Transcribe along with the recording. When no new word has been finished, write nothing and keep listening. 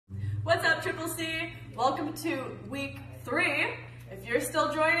What's up, Triple C? Welcome to week 3. If you're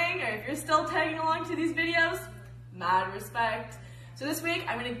still joining or if you're still tagging along to these videos, mad respect. So this week,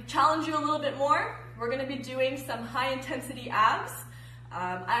 I'm going to challenge you a little bit more. We're going to be doing some high intensity abs.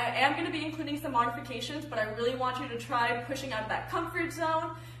 I am going to be including some modifications, but I really want you to try pushing out that comfort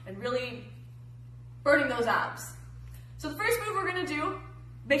zone and really burning those abs. So the first move we're going to do,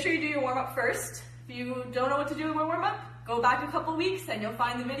 make sure you do your warm-up first. If you don't know what to do with warm-up, go back a couple weeks and you'll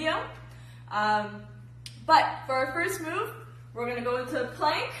find the video. But for our first move, we're going to go into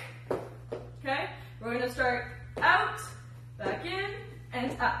plank. Okay? We're going to start out, back in,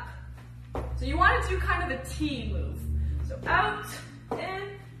 and up. So you want to do kind of a T move. So out,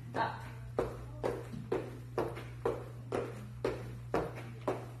 in, up.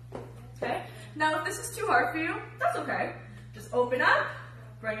 Okay? Now if this is too hard for you, that's okay. Just open up,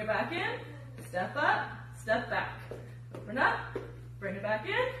 bring it back in, step up, step back. Open up, bring it back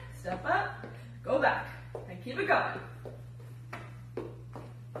in, step up, go back, and keep it going.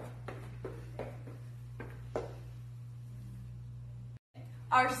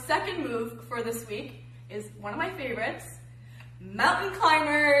 Our second move for this week is one of my favorites, mountain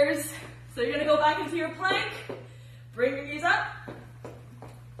climbers. So you're gonna go back into your plank, bring your knees up,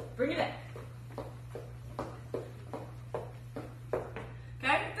 bring it in.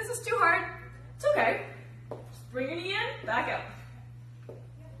 Okay, if this is too hard, it's okay. Just bring your knee in, back out.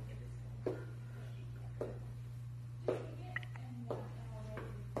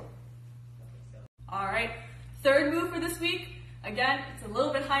 All right, third move for this week. Again, it's a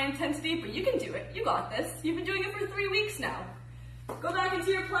little bit high intensity, but you can do it. You got this. You've been doing it for 3 weeks now. Go back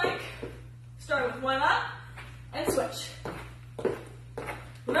into your plank. Start with one up and switch.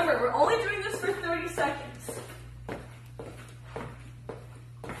 Remember, we're only doing this for 30 seconds.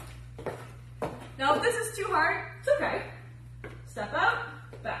 Now, if this is too hard, it's okay. Step out,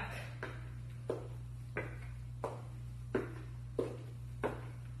 back.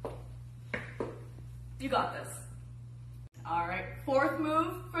 You got this. All right, fourth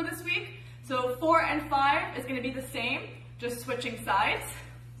move for this week. So 4 and 5 is gonna be the same, just switching sides.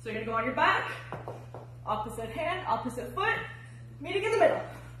 So you're gonna go on your back, opposite hand, opposite foot, meeting in the middle.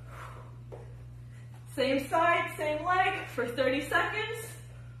 Same side, same leg for 30 seconds.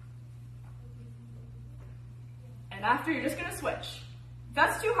 And after, you're just gonna switch. If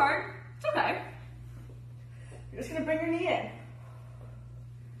that's too hard, it's okay. You're just gonna bring your knee in.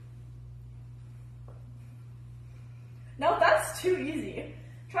 Now, if that's too easy,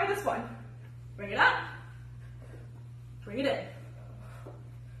 try this one. Bring it up, bring it in.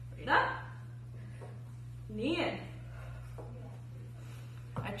 Bring it up, knee in.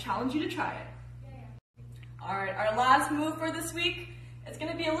 I challenge you to try it. All right, our last move for this week, it's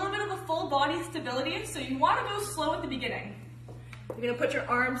gonna be a little bit of a full body stability, so you wanna go slow at the beginning. You're gonna put your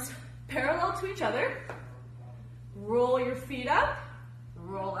arms parallel to each other, roll your feet up,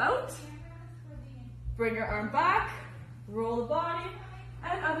 roll out, bring your arm back, roll the body,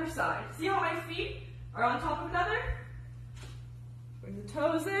 and other side. See how my feet are on top of another? Bring the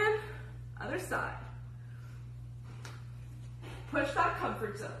toes in, other side. Push that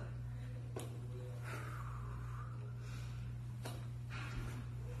comfort zone.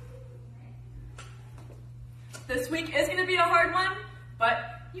 This week is going to be a hard one, but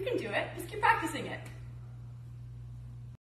you can do it. Just keep practicing it.